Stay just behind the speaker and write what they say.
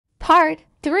part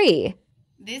 3.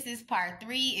 This is part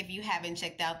 3. If you haven't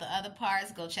checked out the other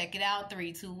parts, go check it out.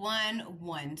 3, 2, 1,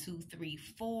 1, 2, 3,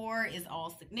 4 is all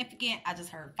significant. I just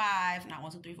heard 5, not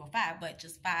 1, 2, 3, 4, 5, but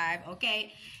just 5.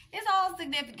 Okay, it's all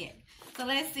significant. So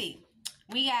let's see.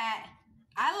 We got,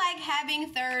 I like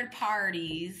having third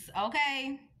parties.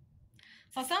 Okay,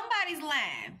 so somebody's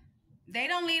lying. They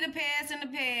don't leave the past in the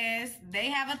past. They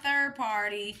have a third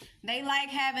party. They like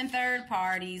having third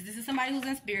parties. This is somebody who's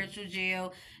in spiritual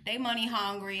jail. They money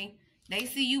hungry. They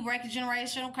see you breaking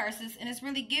generational curses, and it's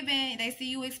really giving. They see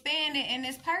you expanding, and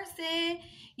this person,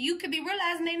 you could be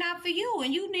realizing they're not for you,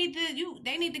 and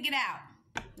they need to get out.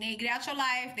 They need to get out your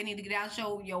life. They need to get out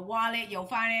your wallet, your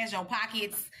finance, your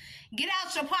pockets. Get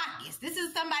out your pockets. This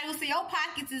is somebody who see your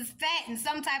pockets is fat in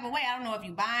some type of way. I don't know if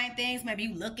you buying things. Maybe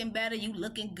you looking better. You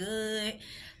looking good.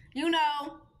 You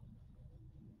know.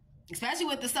 Especially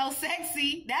with the so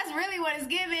sexy. That's really what it's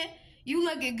giving. You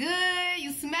looking good.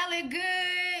 You smelling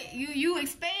good. You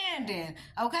expanding.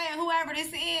 Okay? And whoever this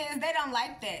is, they don't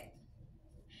like that.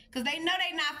 Because they know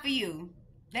they not for you.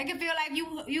 They can feel like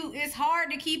you it's hard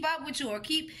to keep up with you or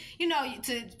keep,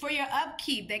 for your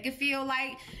upkeep. They can feel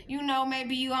like,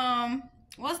 maybe you,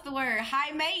 what's the word?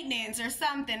 High maintenance or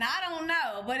something. I don't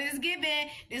know. But it's giving,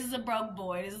 this is a broke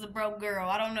boy. This is a broke girl.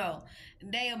 I don't know.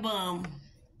 They a bum.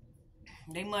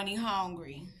 They money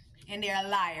hungry. And they're a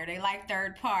liar. They like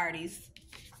third parties.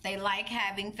 They like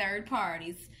having third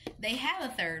parties. They have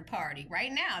a third party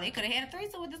right now. They could have had a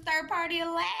threesome with this third party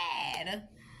and lied.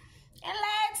 And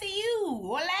lied to you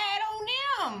or lied on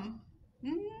them.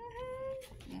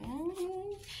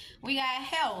 We got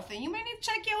health, and you may need to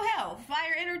check your health.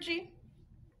 Fire energy.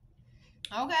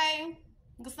 Okay.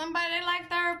 Because somebody they like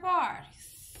third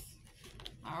parties.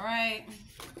 All right.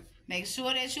 Make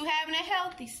sure that you having a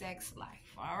healthy sex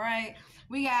life. All right.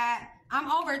 We got,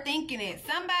 I'm overthinking it.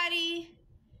 Somebody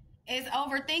is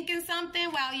overthinking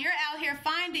something while you're out here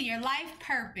finding your life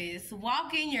purpose,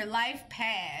 walking your life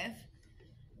path.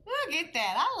 Look at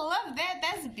that. I love that.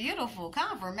 That's beautiful.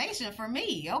 Confirmation for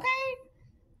me, okay?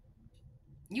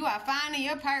 You are finding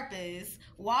your purpose,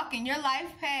 walking your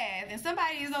life path, and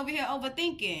somebody is over here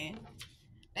overthinking.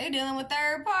 They dealing with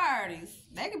third parties.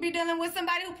 They could be dealing with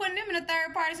somebody who putting them in a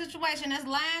third party situation that's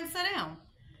lying to them,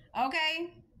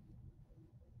 okay?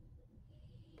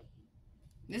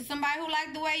 This is somebody who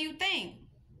like the way you think.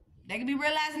 They could be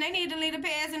realizing they need to leave the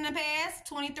past in the past.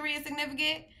 23 is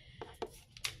significant.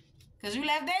 Because you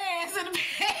left their ass in the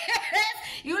past.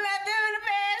 You left them in the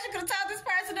past. You could have taught this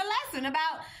person a lesson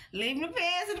about leaving the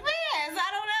past in the past.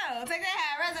 I don't know. Take that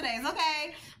how it resonates,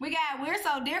 okay? We're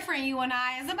so different, you and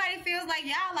I. And somebody feels like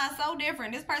y'all are so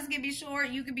different. This person can be short.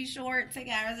 You can be short. Take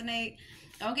how it resonate.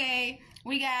 Okay?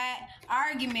 We got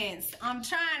arguments. I'm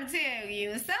trying to tell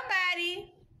you.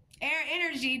 Somebody, air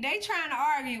energy, they trying to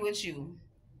argue with you.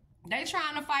 They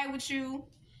trying to fight with you.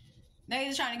 They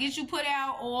just trying to get you put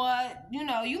out, or,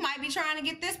 you might be trying to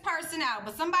get this person out,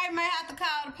 but somebody may have to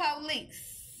call the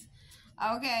police.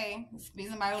 Okay, this be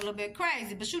somebody a little bit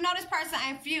crazy, but this person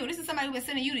ain't for you. This is somebody who been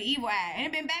sending you the evil eye, and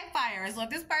it been backfiring. So if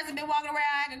this person been walking around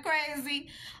acting crazy,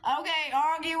 okay,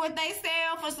 arguing with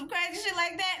themselves for some crazy shit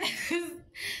like that,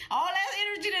 all that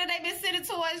energy that they been sending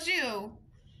towards you,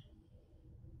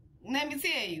 let me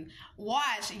tell you,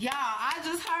 watch, y'all, I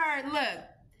just heard, look,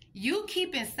 you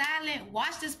keeping silent,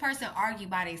 watch this person argue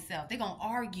by themselves. They're going to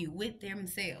argue with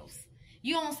themselves.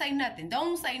 You don't say nothing.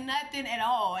 Don't say nothing at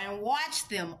all. And watch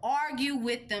them argue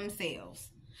with themselves.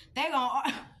 They're going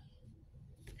to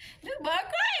this bug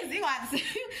crazy.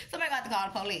 Somebody got to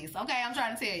call the police. Okay, I'm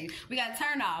trying to tell you. We got to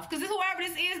turn off. Because whoever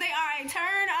this is, they are a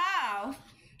turn off.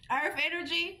 Earth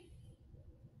energy.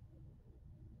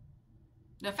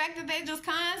 The fact that they just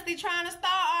constantly trying to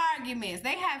start arguments.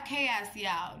 They have chaos,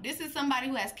 y'all. This is somebody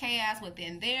who has chaos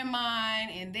within their mind,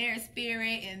 in their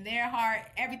spirit, in their heart.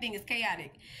 Everything is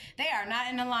chaotic. They are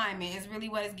not in alignment. It's really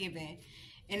what it's given.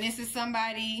 And this is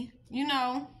somebody,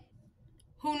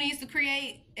 who needs to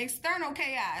create external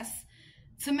chaos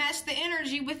to match the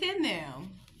energy within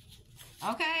them.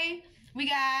 Okay? We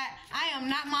got, I am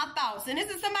not my thoughts. And this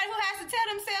is somebody who has to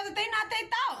tell themselves that they're not their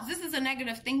thoughts. This is a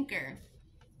negative thinker.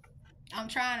 I'm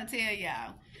trying to tell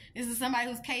y'all. This is somebody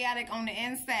who's chaotic on the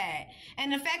inside.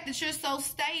 And the fact that you're so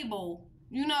stable,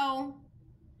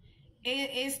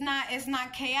 it's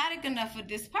not chaotic enough for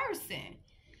this person.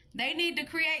 They need to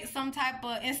create some type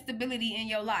of instability in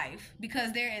your life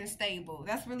because they're unstable.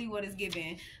 That's really what it's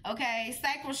giving. Okay?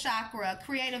 Sacral chakra,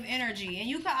 creative energy. And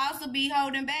you could also be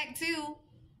holding back too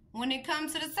when it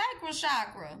comes to the sacral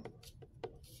chakra.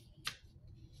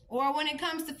 Or when it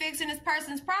comes to fixing this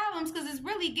person's problems, because it's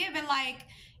really given like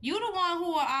you the one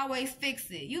who will always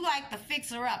fix it. You like the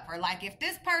fixer-upper. Like if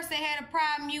this person had a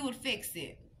problem, you would fix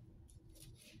it.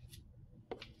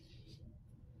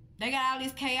 They got all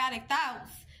these chaotic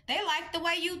thoughts. They like the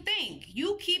way you think.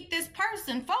 You keep this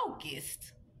person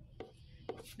focused.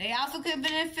 They also could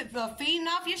benefit from feeding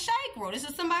off your chakra. This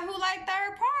is somebody who like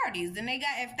third parties. And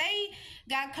if they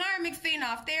got karmics feeding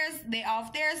off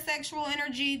their sexual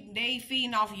energy, they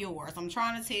feeding off yours. I'm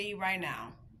trying to tell you right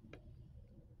now.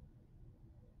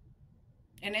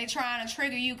 And they trying to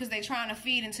trigger you because they trying to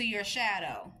feed into your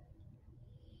shadow.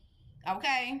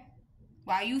 Okay?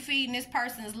 While you feeding this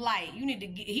person's light, you need to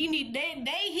get, she need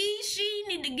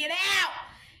to get out.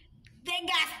 They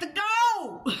got to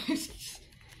go.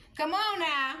 Come on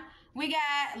now. We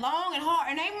got long and hard,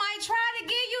 and they might try to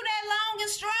give you that long and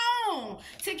strong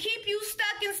to keep you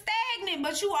stuck and stagnant,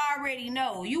 but you already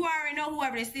know. You already know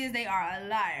whoever this is, they are a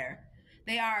liar.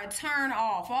 They are a turn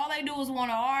off. All they do is want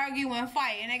to argue and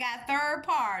fight, and they got third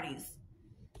parties.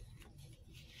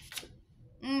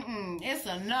 It's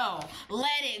a no.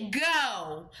 Let it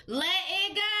go. Let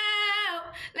it go.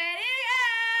 Let it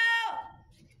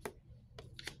go.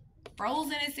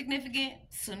 Frozen is significant.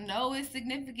 Snow is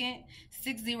significant.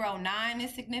 609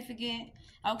 is significant.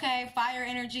 Okay, fire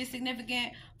energy is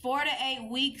significant. 4 to 8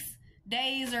 weeks,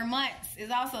 days, or months is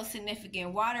also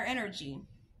significant. Water energy.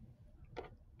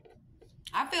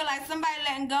 I feel like somebody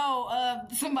letting go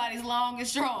of somebody's long and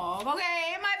strong,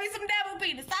 okay? It might be some devil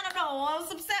penis, I don't know, or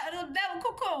some devil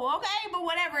cuckoo, okay? But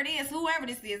whatever it is, whoever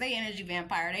this is, they energy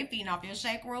vampire. They feeding off your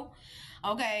chakra,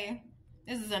 okay?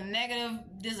 This is a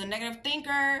negative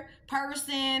thinker,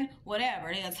 person,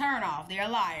 whatever. They're a turn off. They're a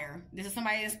liar. This is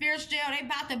somebody in spiritual jail. They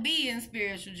about to be in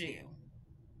spiritual jail,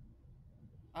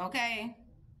 okay?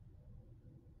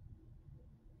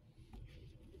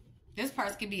 This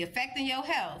person could be affecting your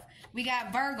health. We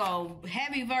got Virgo,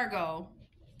 heavy Virgo.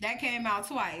 That came out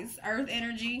twice. Earth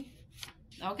energy.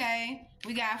 Okay.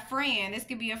 We got friend. This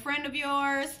could be a friend of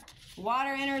yours.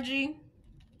 Water energy.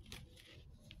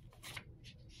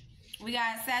 We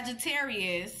got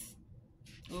Sagittarius.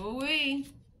 Ooh-wee.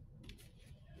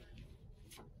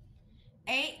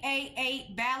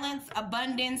 888, balance,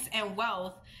 abundance, and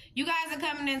wealth. You guys are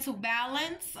coming into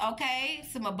balance, okay?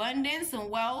 Some abundance and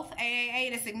wealth.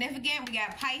 888 is significant. We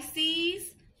got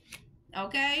Pisces,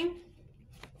 okay?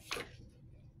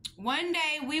 One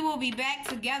day we will be back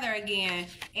together again.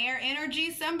 Air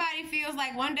energy. Somebody feels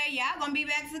like one day y'all gonna be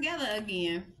back together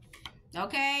again,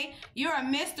 okay? You're a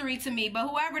mystery to me, but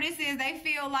whoever this is, they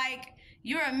feel like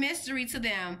you're a mystery to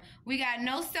them. We got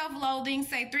no self-loathing.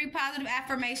 Say 3 positive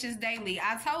affirmations daily.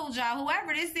 I told y'all,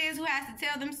 whoever this is who has to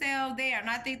tell themselves they are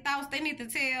not their thoughts, they need to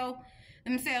tell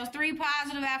themselves 3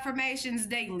 positive affirmations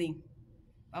daily.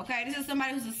 Okay, this is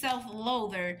somebody who's a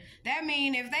self-loather. That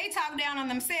means if they talk down on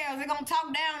themselves, they're going to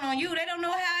talk down on you. They don't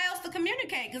know how else to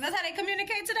communicate because that's how they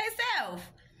communicate to themselves.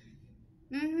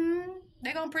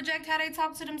 They're going to project how they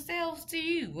talk to themselves to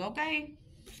you, okay?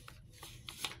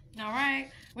 All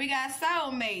right. We got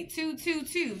soulmate,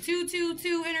 222.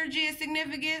 222 energy is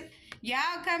significant.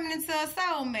 Y'all coming into a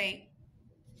soulmate.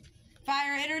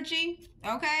 Fire energy,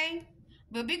 okay?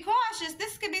 But be cautious.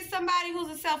 This could be somebody who's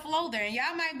a self-loather, and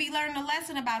y'all might be learning a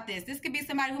lesson about this. This could be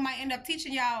somebody who might end up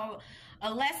teaching y'all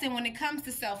a lesson when it comes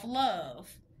to self-love,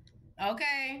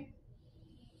 okay?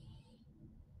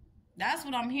 That's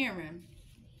what I'm hearing.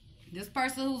 This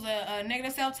person who's a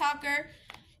negative self-talker,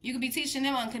 you could be teaching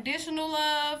them unconditional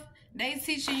love. They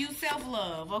teaching you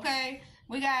self-love, okay?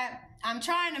 We got, I'm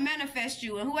trying to manifest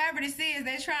you. And whoever this is,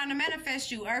 they're trying to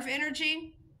manifest you. Earth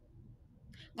energy.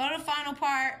 Go to the final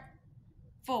part,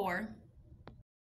 4.